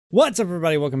What's up,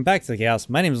 everybody? Welcome back to the chaos.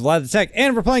 My name is Vlad the-tek,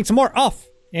 and we're playing some more Off.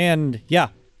 And yeah,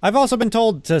 I've also been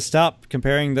told to stop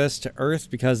comparing this to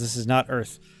Earth because this is not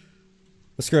Earth.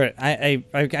 But screw it.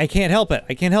 I can't help it.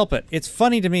 I can't help it. It's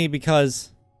funny to me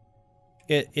because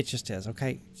it just is.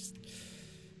 Okay.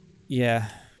 Yeah.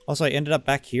 Also, I ended up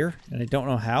back here, and I don't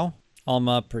know how.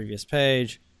 Alma, previous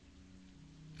page.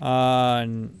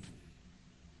 And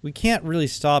we can't really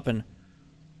stop in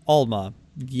Alma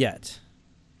yet.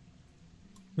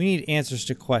 We need answers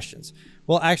to questions.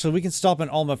 Well, actually, we can stop in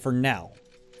Alma for now.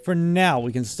 For now,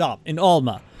 we can stop in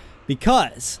Alma.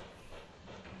 Because...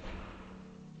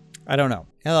 I don't know.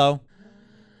 Hello.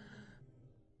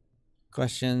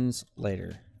 Questions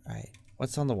later. Alright.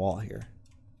 What's on the wall here?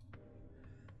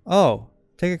 Oh.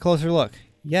 Take a closer look.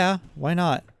 Yeah, why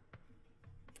not?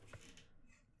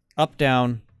 Up,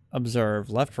 down, observe,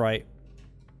 left, right,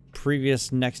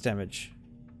 previous, next image.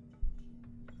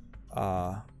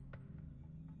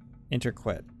 Enter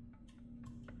quit.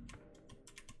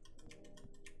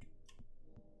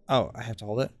 Oh, I have to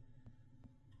hold it.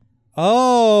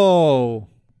 Oh!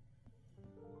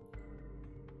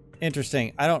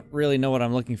 Interesting. I don't really know what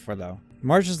I'm looking for, though.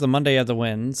 March is the Monday of the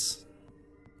winds.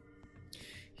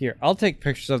 Here, I'll take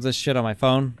pictures of this shit on my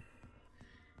phone.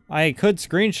 I could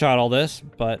screenshot all this,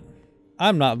 but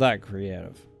I'm not that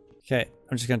creative. Okay,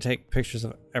 I'm just gonna take pictures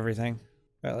of everything.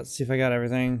 Alright, let's see if I got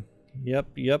everything.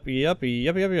 Yep.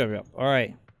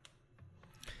 Alright.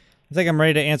 I think I'm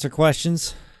ready to answer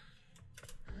questions.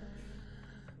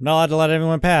 I'm not allowed to let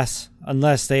anyone pass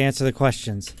unless they answer the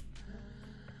questions.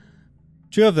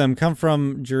 2 of them come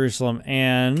from Jerusalem,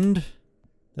 and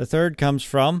the third comes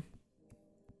from...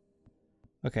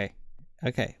 Okay.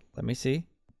 Let me see.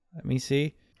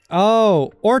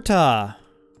 Oh, Orta!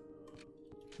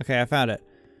 Okay, I found it.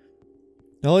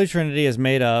 The Holy Trinity is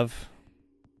made of...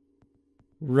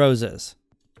 roses.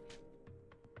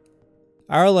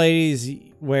 Our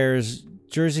Lady wears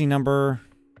jersey number...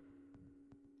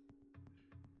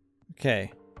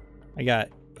 Okay. I got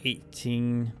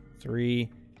 18, 3,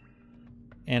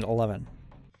 and 11.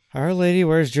 Our Lady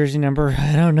wears jersey number...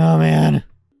 I don't know, man.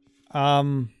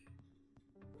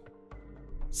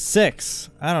 6.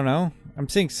 I don't know. I'm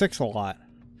seeing 6 a lot.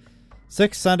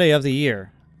 6th Sunday of the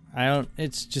year.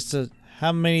 It's just a...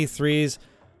 How many 3s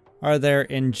are there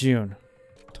in June?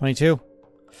 22.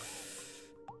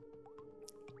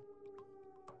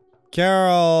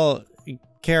 Carol,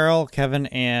 Kevin,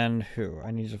 and who?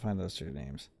 I need to find those 2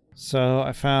 names. So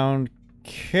I found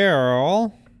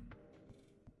Carol,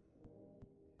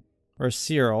 or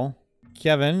Cyril,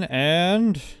 Kevin,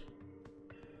 and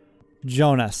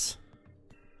Jonas.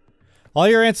 All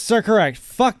your answers are correct.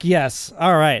 Fuck yes.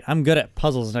 All right, I'm good at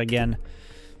puzzles again.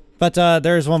 But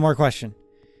there's one more question.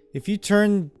 If you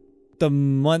turn the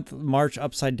month March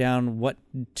upside down, what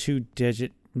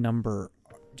 2-digit number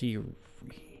do you read?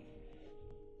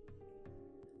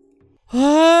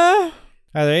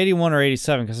 Either 81 or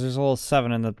 87, because there's a little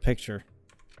 7 in the picture.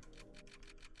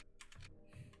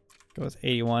 Go with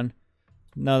 81.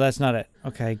 No, that's not it.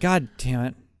 Okay, god damn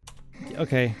it.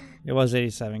 Okay, it was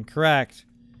 87. Correct.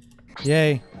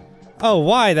 Yay. Oh,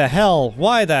 why the hell?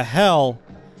 Why the hell?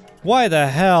 Why the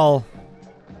hell?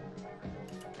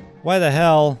 Why the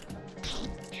hell?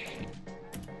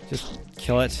 Just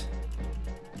kill it.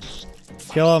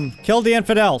 Kill him. Kill the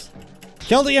infidels.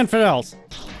 Kill the infidels.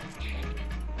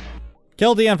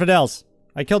 Kill the infidels.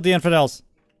 I killed the infidels.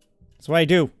 That's what I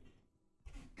do.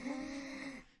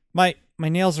 My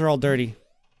nails are all dirty.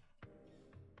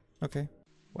 Okay.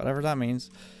 Whatever that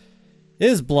means.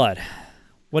 Is blood.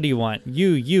 What do you want?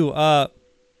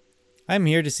 I'm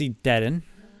here to see Deaden.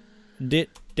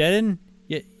 Deaden?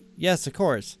 Yes, of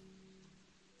course.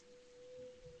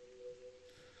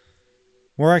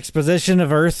 More exposition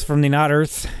of Earth from the not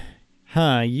Earth.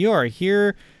 Huh, you are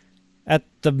here at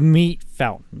the meat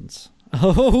fountains.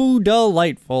 Oh,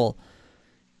 delightful.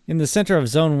 In the center of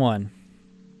Zone 1.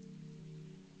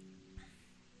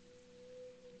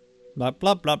 Blop,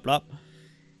 blop, blop, blop.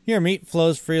 Here, meat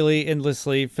flows freely,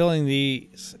 endlessly, filling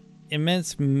these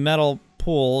immense metal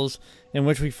pools in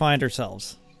which we find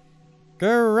ourselves.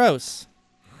 Gross.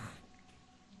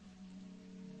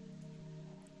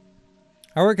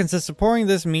 Our work consists of pouring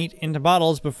this meat into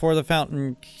bottles before the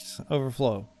fountains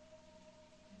overflow.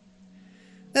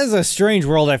 This is a strange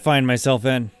world I find myself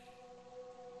in.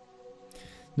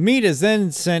 The meat is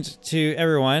then sent to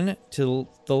everyone, to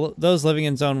those living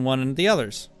in Zone 1 and the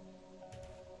others.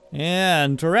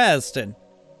 Interesting.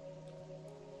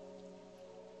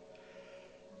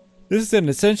 This is an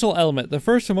essential element, the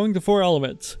first among the 4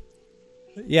 elements.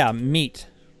 Yeah, meat.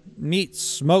 Meat,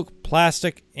 smoke,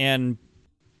 plastic, and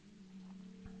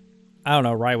I don't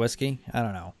know, rye whiskey? I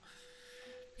don't know.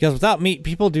 Because without meat,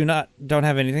 people don't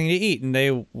have anything to eat, and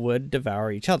they would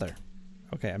devour each other.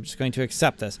 Okay, I'm just going to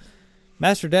accept this.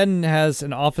 Master Dedden has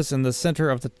an office in the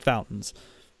center of the fountains,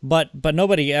 but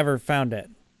nobody ever found it.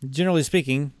 Generally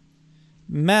speaking,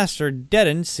 Master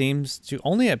Dedden seems to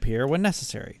only appear when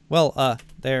necessary. Well,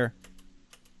 there.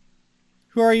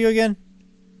 Who are you again?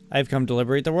 I've come to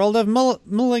liberate the world of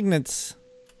malignants.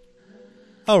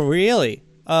 Oh, really?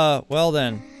 Well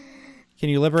then. Can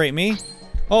you liberate me?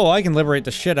 Oh, I can liberate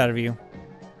the shit out of you.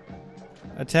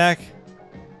 Attack.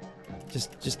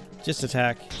 Just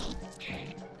attack.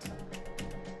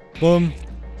 Boom.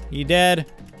 You dead.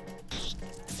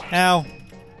 Ow.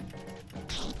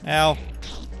 Ow.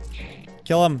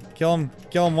 Kill him. Kill him.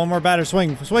 Kill him. One more batter.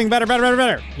 Swing. Swing. Batter, batter, batter,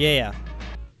 batter. Yeah.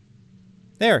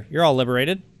 There. You're all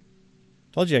liberated.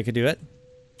 Told you I could do it.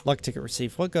 Luck ticket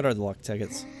received. What good are the luck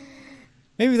tickets?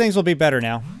 Maybe things will be better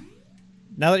now.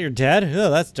 Now that you're dead?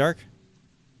 Oh, that's dark.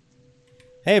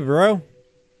 Hey, bro.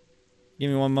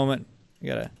 Give me one moment. I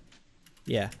gotta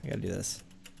do this.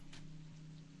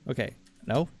 Okay.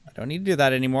 No, I don't need to do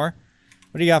that anymore.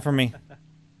 What do you got for me?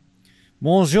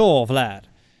 Bonjour, Vlad.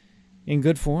 In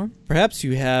good form? Perhaps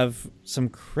you have some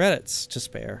credits to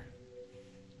spare.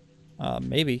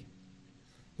 Maybe.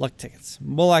 Luck tickets.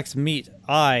 Molax meat.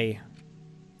 Eye.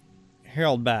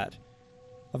 Herald bat.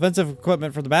 Offensive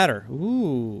equipment for the batter.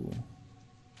 Ooh.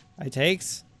 I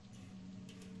takes.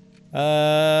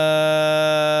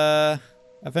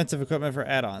 Offensive equipment for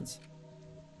add-ons.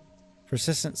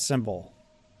 Persistent symbol.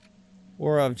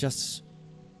 Aura of justice.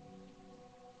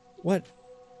 What?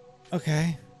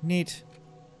 Okay. Neat.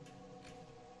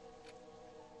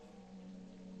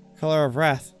 Color of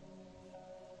wrath.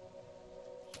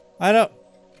 Bye.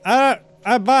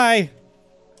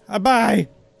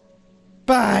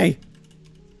 Bye.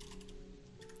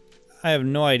 I have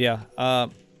no idea.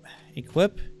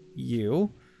 Equip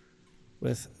you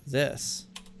with this.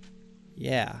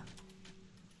 Yeah.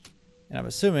 And I'm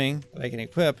assuming that I can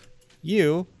equip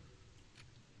you.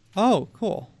 Oh,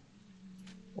 cool.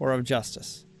 Aura of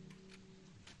justice.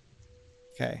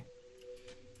 Okay.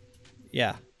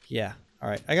 Yeah.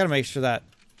 Alright, I gotta make sure that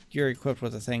you're equipped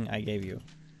with the thing I gave you.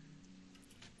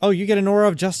 Oh, you get an Aura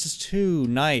of Justice too.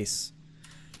 Nice.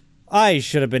 I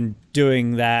should have been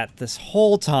doing that this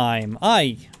whole time.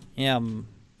 I am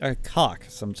a cock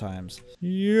sometimes.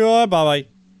 Yeah, bye-bye.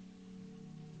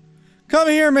 Come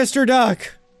here, Mr.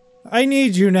 Duck. I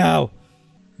need you now.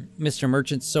 Mr.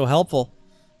 Merchant's so helpful.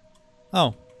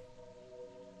 Oh.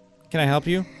 Can I help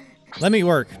you? Let me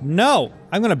work. No!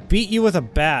 I'm gonna beat you with a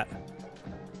bat.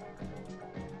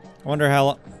 I wonder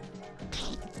how...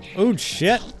 Oh,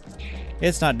 shit.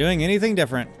 It's not doing anything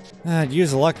different. I'd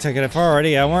use a luck ticket if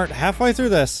already I weren't halfway through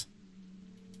this.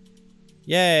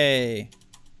 Yay.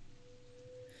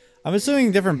 I'm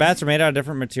assuming different bats are made out of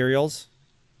different materials.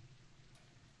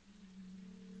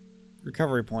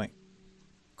 Recovery point.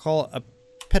 Call a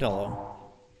pillow.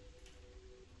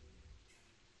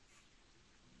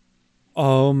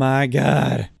 Oh my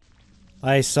god.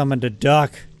 I summoned a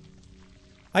duck.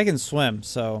 I can swim,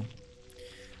 so...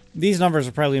 These numbers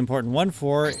are probably important. 1,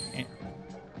 4...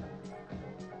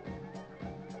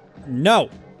 No!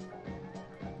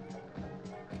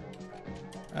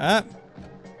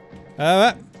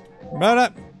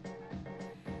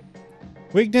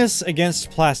 Weakness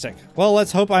against plastic. Well,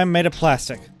 let's hope I'm made of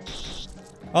plastic.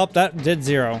 Oh, that did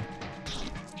 0.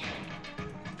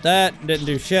 That didn't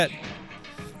do shit.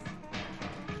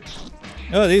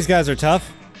 Oh, these guys are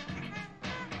tough.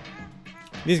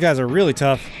 These guys are really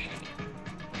tough.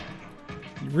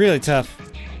 Really tough.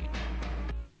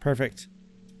 Perfect.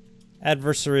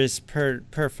 Adversaries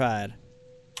perfide.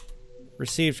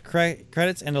 Received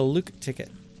credits and a Luke ticket.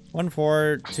 1,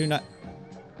 4, 2, 9.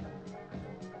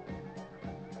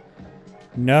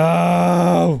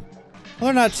 No! Well,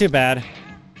 they're not too bad.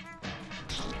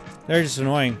 They're just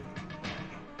annoying.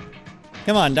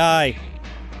 Come on, die.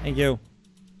 Thank you.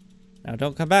 Now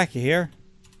don't come back, you hear?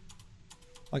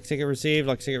 Luck ticket received,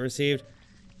 luck ticket received.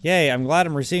 Yay, I'm glad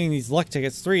I'm receiving these luck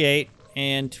tickets. 3-8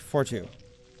 and 4-2.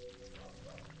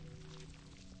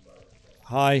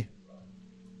 Hi.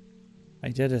 I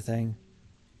did a thing.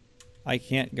 I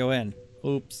can't go in.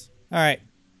 Oops. Alright.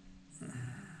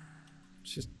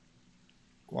 Just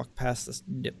walk past this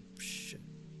dip shit.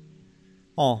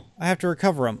 Oh, I have to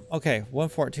recover them. Okay, 1,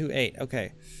 4, 2, 8.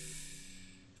 Okay.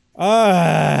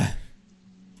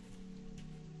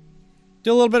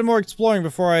 Do a little bit more exploring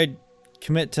before I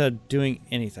commit to doing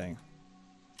anything.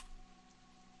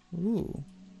 Ooh.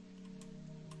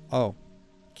 Oh.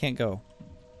 Can't go.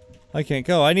 I can't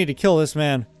go. I need to kill this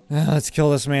man. Let's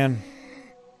kill this man.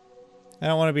 I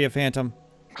don't want to be a phantom.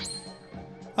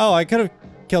 Oh, I could have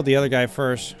killed the other guy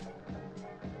first.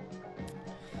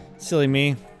 Silly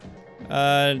me.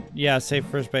 Yeah, save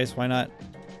first base. Why not?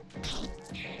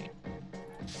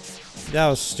 That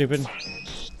was stupid.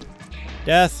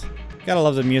 Death. Gotta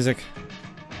love the music.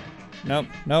 Nope.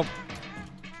 Nope.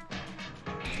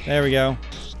 There we go.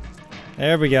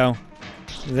 There we go.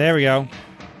 There we go.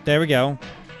 There we go.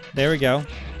 There we go.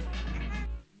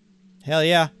 Hell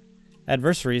yeah.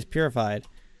 Adversary is purified.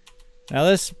 Now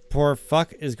this poor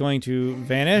fuck is going to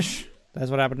vanish.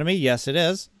 That's what happened to me. Yes, it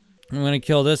is. I'm gonna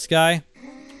kill this guy.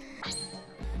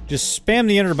 Just spam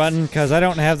the enter button because I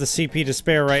don't have the CP to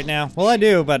spare right now. Well, I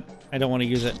do, but I don't want to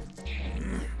use it.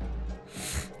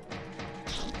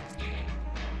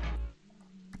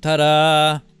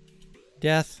 Ta-da!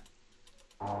 Death.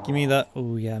 Give me the...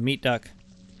 Oh, yeah, meat duck.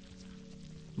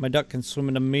 My duck can swim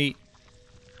into meat.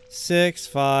 6,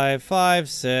 5, 5,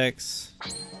 6.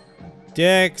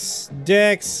 Dicks.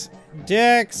 Dicks.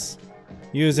 Dicks.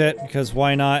 Use it, because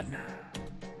why not?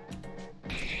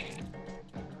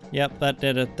 Yep, that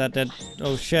did it. That did...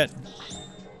 Oh, shit.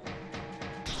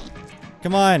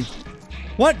 Come on.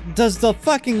 What does the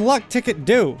fucking luck ticket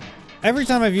do? Every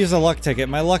time I've used a luck ticket,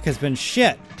 my luck has been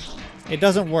shit. It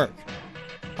doesn't work.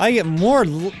 I get more...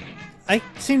 I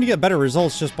seem to get better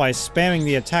results just by spamming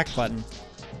the attack button.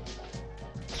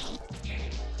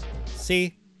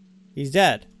 See? He's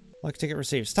dead. Luck ticket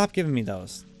received. Stop giving me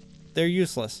those. They're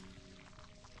useless.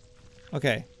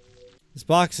 Okay. This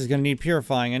box is gonna need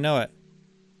purifying. I know it.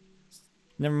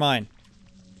 Never mind.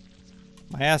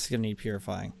 My ass is gonna need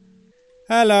purifying.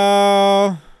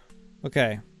 Hello!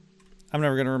 Okay. I'm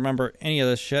never gonna remember any of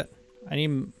this shit. I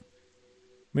need...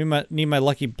 We might need my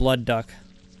lucky blood duck.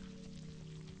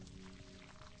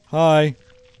 Hi.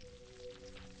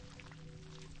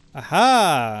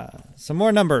 Aha! Some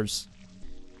more numbers.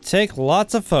 Take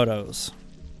lots of photos.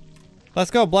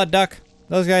 Let's go, blood duck.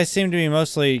 Those guys seem to be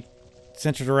mostly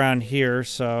centered around here,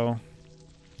 so...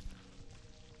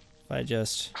 If I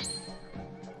just...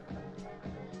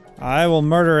 I will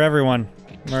murder everyone.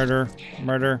 Murder,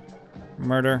 murder,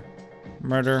 murder,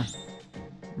 murder,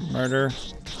 murder,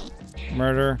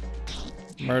 murder,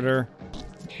 murder,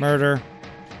 murder,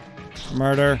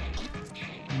 murder,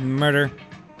 murder,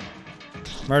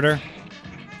 murder,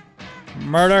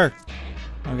 murder.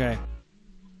 Okay.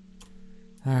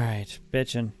 Alright,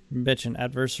 bitchin', bitchin'.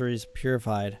 Adversaries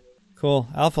purified. Cool.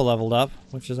 Alpha leveled up,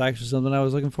 which is actually something I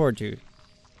was looking forward to.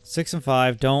 6 and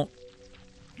 5, don't...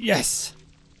 Yes!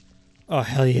 Oh,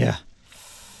 hell yeah.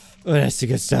 Oh, that's the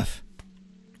good stuff.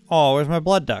 Oh, where's my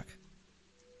blood duck?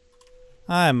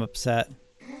 I'm upset.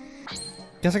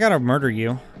 Guess I gotta murder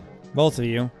you. Both of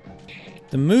you.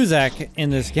 The Muzak in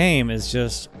this game is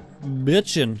just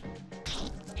bitchin'.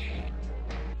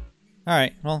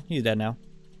 Alright, well, he's dead now.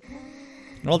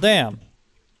 Well, damn.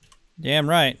 Damn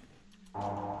right.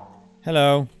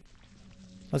 Hello.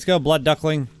 Let's go, blood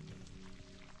duckling.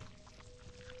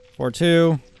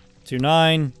 4-2.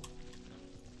 2-9.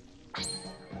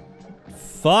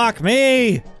 Fuck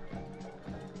me!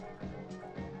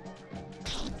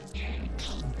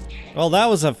 Well, that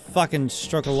was a fucking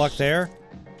stroke of luck there.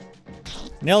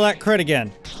 Nail that crit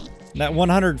again. That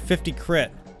 150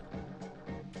 crit.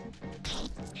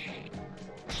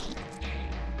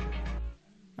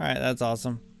 Alright, that's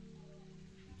awesome.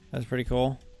 That's pretty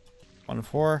cool.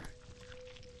 1-4.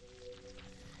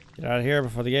 Get out of here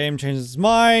before the game changes its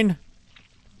mind.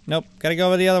 Nope, gotta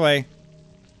go the other way.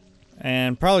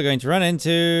 And probably going to run into...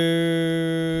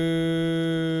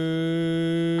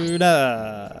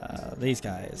 these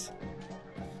guys.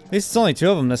 At least it's only 2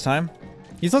 of them this time.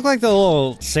 These look like the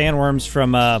little sandworms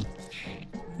from,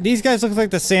 These guys look like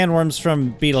the sandworms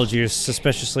from Beetlejuice,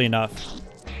 suspiciously enough.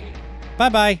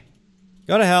 Bye-bye.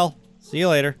 Go to hell. See you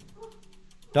later.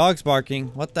 Dogs barking.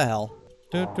 What the hell?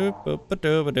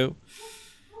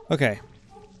 Okay.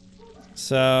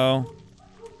 So...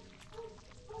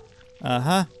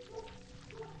 Uh-huh.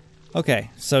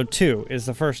 Okay, so 2 is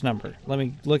the first number. Let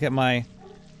me look at my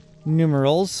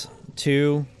numerals.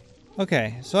 2.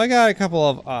 Okay, so I got a couple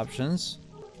of options.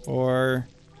 4...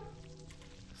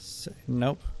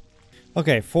 Nope.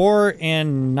 Okay, 4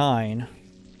 and 9.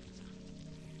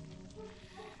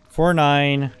 4,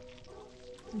 9...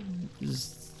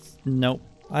 Nope.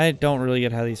 I don't really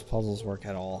get how these puzzles work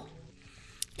at all.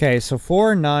 Okay, so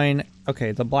 4, 9...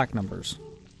 Okay, the black numbers.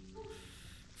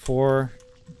 4,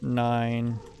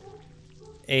 9...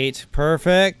 8,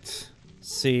 perfect.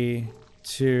 C,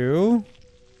 2.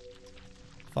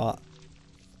 5.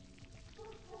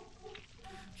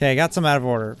 Okay, I got some out of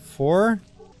order. 4,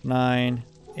 9,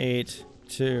 8,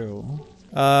 2.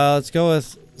 Let's go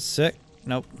with 6.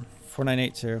 Nope. 4, 9,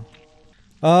 8, 2.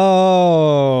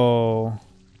 Oh.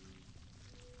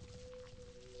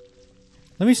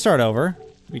 Let me start over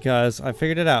because I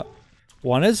figured it out.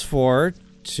 1 is 4,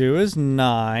 2 is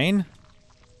 9,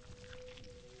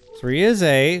 3 is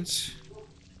 8,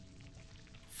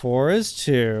 4 is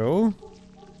 2,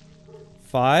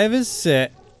 5 is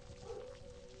 6.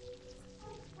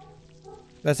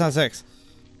 That's not 6.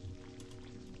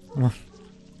 1,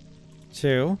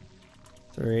 2,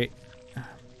 3.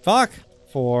 Fuck.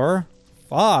 4,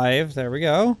 5. There we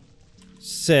go.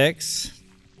 6,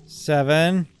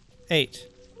 7, 8.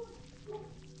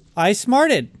 I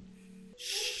smarted.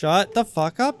 Shut the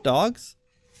fuck up, dogs.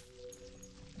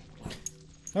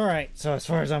 Alright, so as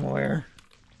far as I'm aware,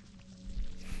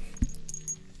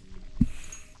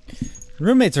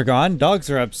 roommates are gone, dogs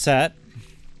are upset,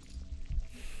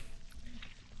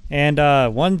 and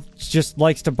one just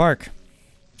likes to bark.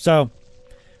 So,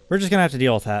 we're just gonna have to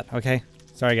deal with that, okay?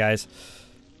 Sorry, guys.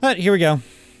 But here we go.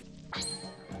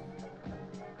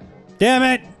 Damn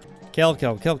it! Kill,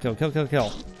 kill, kill, kill, kill, kill,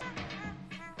 kill.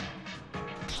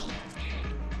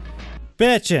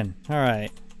 Bitchin'!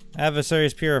 Alright.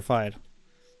 Adversaries purified.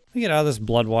 Let me get out of this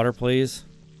blood water, please.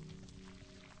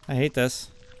 I hate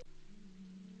this.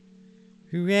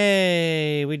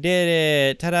 Hooray! We did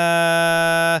it!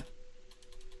 Ta-da!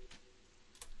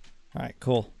 Alright,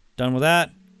 cool. Done with that.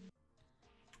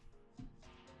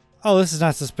 Oh, this is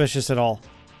not suspicious at all.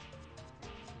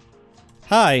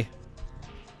 Hi!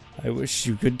 I wish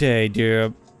you good day,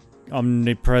 dear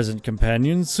omnipresent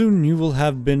companion. Soon you will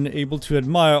have been able to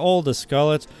admire all the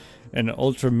scarlet and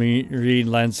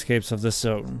ultramarine landscapes of the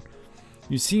zone.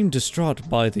 You seem distraught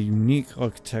by the unique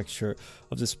architecture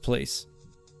of this place.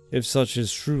 If such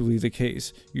is truly the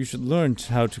case, you should learn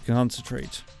how to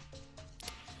concentrate,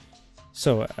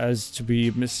 so as to be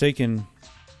mistaken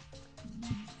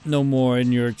no more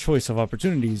in your choice of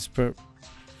opportunities.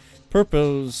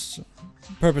 Purpose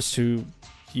to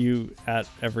you at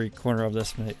every corner of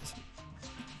this maze.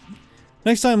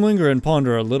 Next time, linger and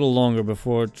ponder a little longer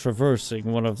before traversing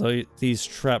one of these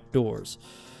trap doors,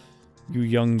 you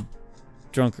young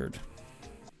drunkard.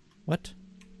 What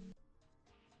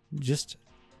just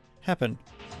happened?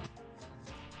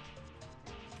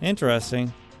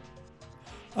 Interesting.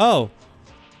 Oh.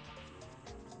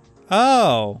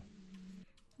 Oh.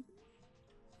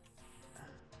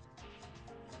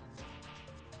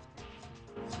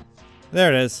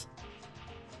 There it is.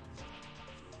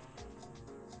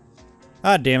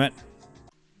 Ah, damn it.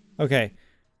 Okay.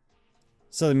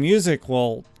 So the music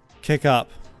will kick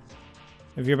up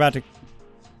if you're about to...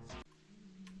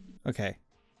 Okay.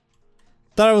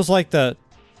 Thought it was like the...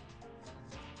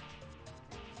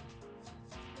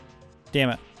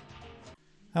 Damn it.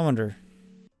 I wonder.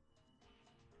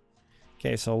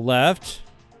 Okay, so left.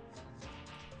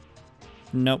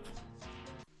 Nope.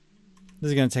 This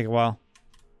is gonna take a while.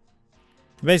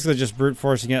 Basically just brute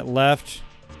forcing it. Left.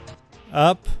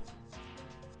 Up.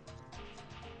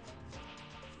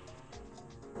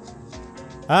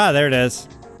 Ah, there it is.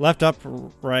 Left, up,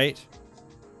 right.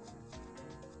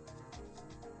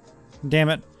 Damn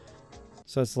it.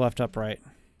 So it's left, up, right.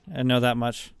 I know that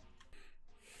much.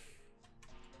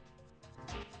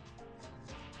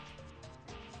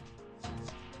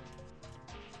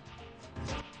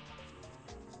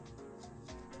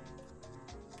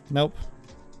 Nope.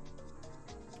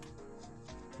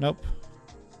 Nope.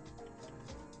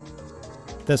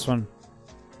 This one.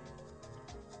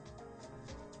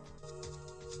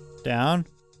 Down.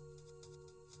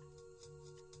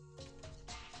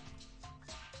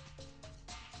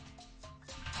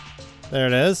 There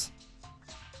it is.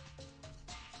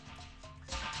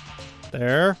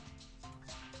 There.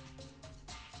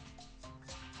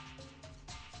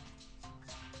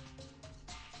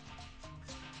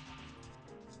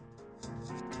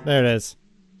 There it is.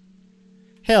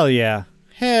 Hell yeah.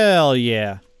 Hell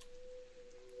yeah.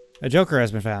 A Joker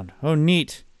has been found. Oh,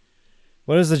 neat.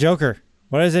 What is the Joker?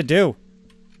 What does it do?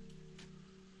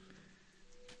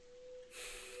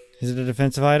 Is it a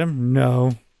defensive item?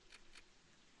 No.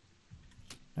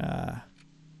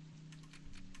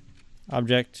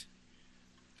 Object.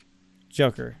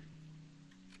 Joker.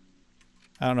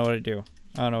 I don't know what to do.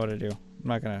 I don't know what to do. I'm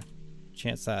not gonna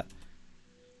chance that.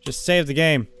 Just save the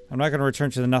game. I'm not gonna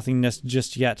return to the nothingness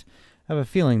just yet. I have a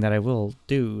feeling that I will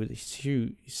do this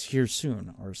here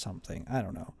soon or something. I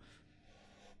don't know.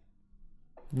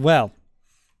 Well.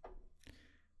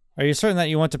 Are you certain that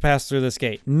you want to pass through this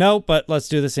gate? No, but let's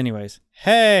do this anyways.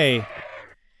 Hey!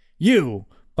 You,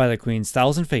 by the Queen's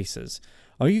 1,000 faces.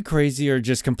 Are you crazy or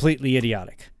just completely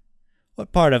idiotic?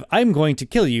 What part of I'm going to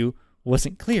kill you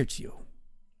wasn't clear to you?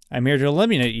 I'm here to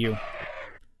eliminate you.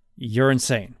 You're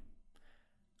insane.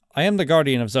 I am the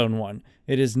guardian of Zone 1.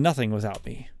 It is nothing without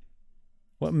me.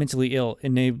 What mentally ill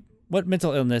What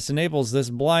mental illness enables this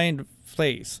blind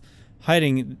face,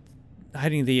 hiding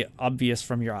the obvious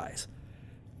from your eyes?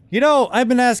 You know, I've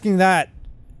been asking that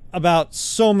about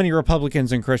so many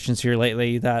Republicans and Christians here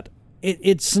lately that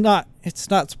it's not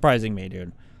surprising me,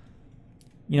 dude.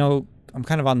 You know, I'm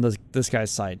kind of on this guy's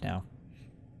side now.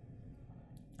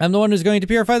 I'm the one who's going to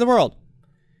purify the world,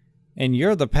 and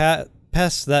you're the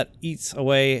pest that eats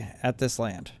away at this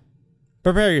land.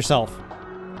 Prepare yourself.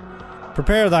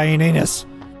 Prepare thine anus.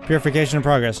 Purification in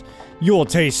progress. You will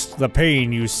taste the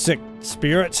pain, you sick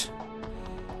spirit.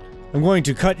 I'm going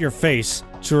to cut your face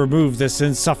to remove this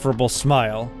insufferable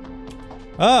smile.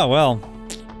 Oh, well.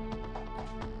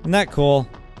 Isn't that cool?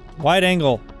 Wide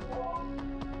angle.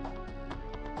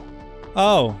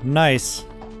 Oh, nice.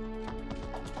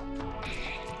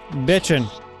 Bitchin'.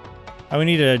 Oh, we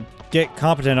need to get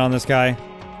competent on this guy.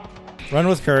 Run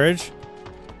with courage.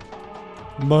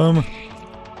 Boom.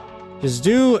 Just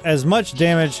do as much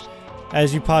damage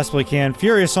as you possibly can.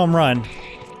 Furious home run.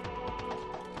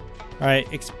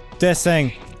 Alright, this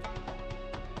thing.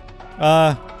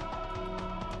 Just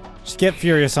get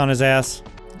furious on his ass.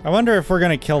 I wonder if we're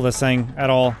gonna kill this thing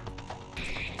at all.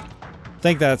 I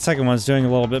think that second one's doing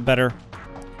a little bit better.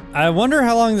 I wonder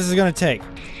how long this is gonna take.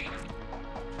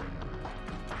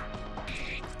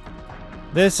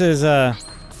 This is, huh?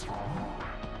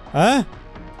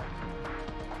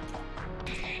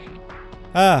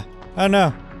 Oh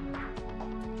no.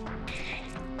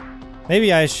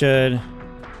 Maybe I should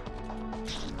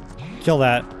kill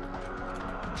that.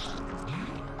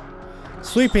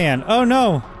 Sweep hand. Oh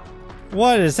no.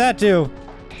 What does that do?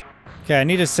 Okay, I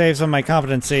need to save some of my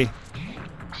competency.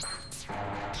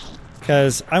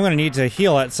 Because I'm gonna need to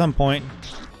heal at some point.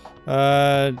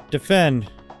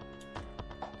 Defend.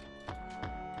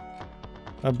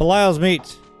 Belial's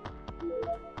meat.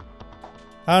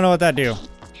 I don't know what that do.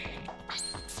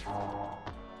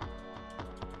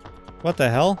 What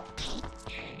the hell?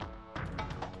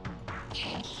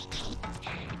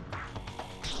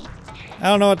 I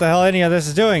don't know what the hell any of this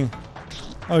is doing.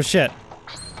 Oh shit.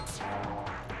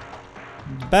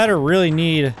 Better really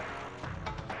need...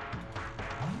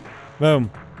 Boom.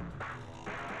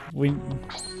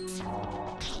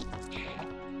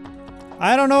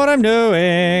 I don't know what I'm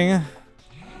doing.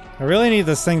 I really need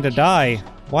this thing to die.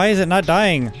 Why is it not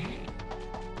dying?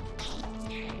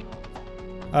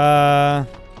 Come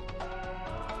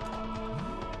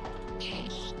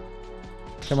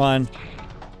on.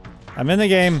 I'm in the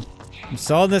game. I'm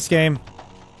still in this game.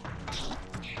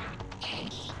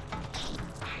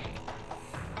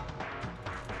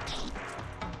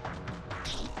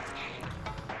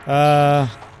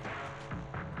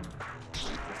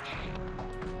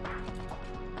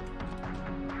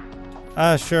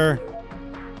 Sure.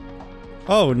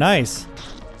 Oh, nice.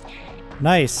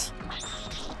 Nice.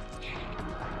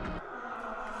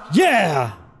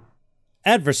 Yeah!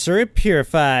 Adversary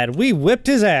purified. We whipped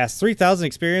his ass. 3,000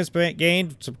 experience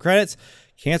gained. Some credits.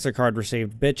 Cancer card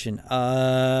received. Bitchin'.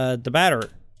 The battery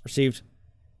received.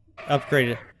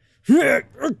 Upgraded.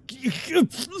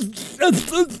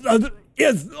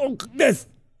 Yes. This.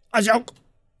 I joke.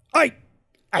 I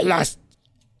lost.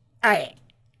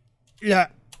 Yeah.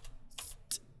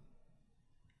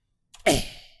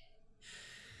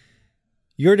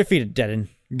 You're defeated, Deaden,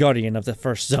 guardian of the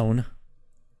first zone.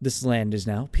 This land is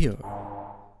now pure.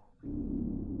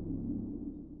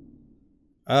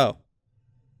 Oh.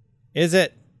 Is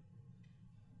it?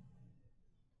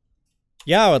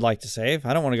 Yeah, I would like to save.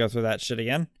 I don't want to go through that shit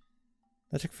again.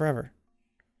 That took forever.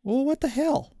 Well, what the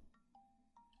hell?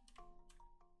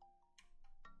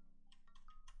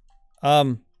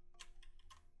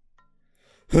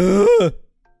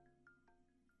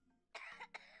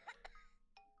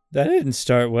 That didn't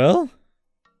start well.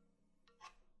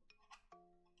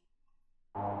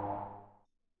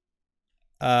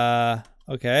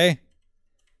 Okay.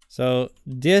 So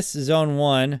this is zone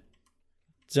 1.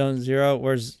 Zone 0,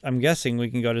 where's I'm guessing we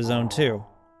can go to zone 2.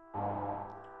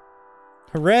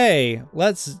 Hooray!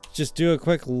 Let's just do a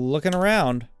quick looking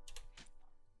around.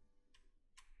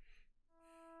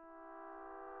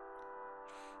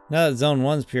 Now that zone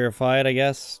 1's purified, I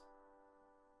guess.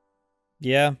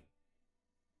 Yeah.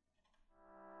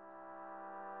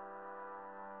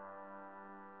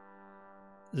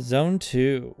 Zone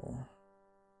 2.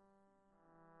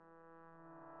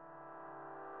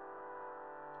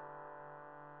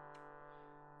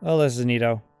 Oh, this is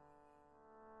neato.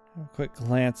 A quick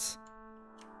glance.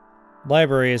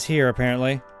 Library is here,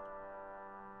 apparently.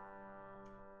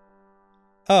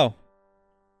 Oh.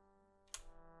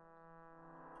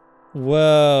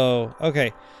 Whoa.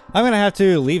 Okay. I'm gonna have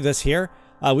to leave this here.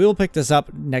 We will pick this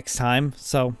up next time,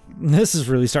 so this is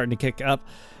really starting to kick up.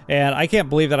 And I can't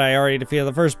believe that I already defeated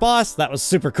the first boss. That was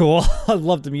super cool. I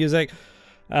love the music.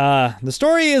 The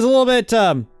story is a little bit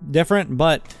different,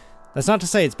 but that's not to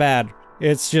say it's bad.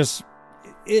 It's just,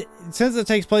 since it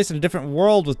takes place in a different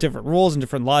world with different rules and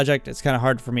different logic, it's kind of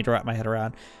hard for me to wrap my head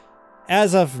around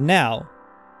as of now.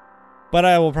 But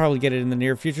I will probably get it in the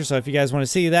near future, so if you guys want to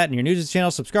see that and you're new to the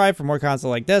channel, subscribe for more content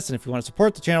like this. And if you want to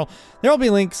support the channel, there will be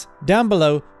links down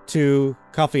below to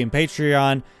Ko-fi and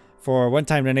Patreon for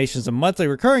one-time donations and monthly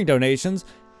recurring donations.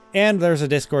 And there's a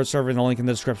Discord server in the link in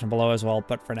the description below as well.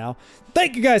 But for now,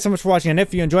 thank you guys so much for watching, and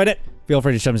if you enjoyed it, feel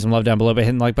free to show me some love down below by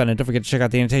hitting the like button, and don't forget to check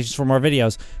out the annotations for more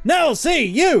videos. Now, I'll see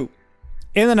you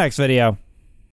in the next video.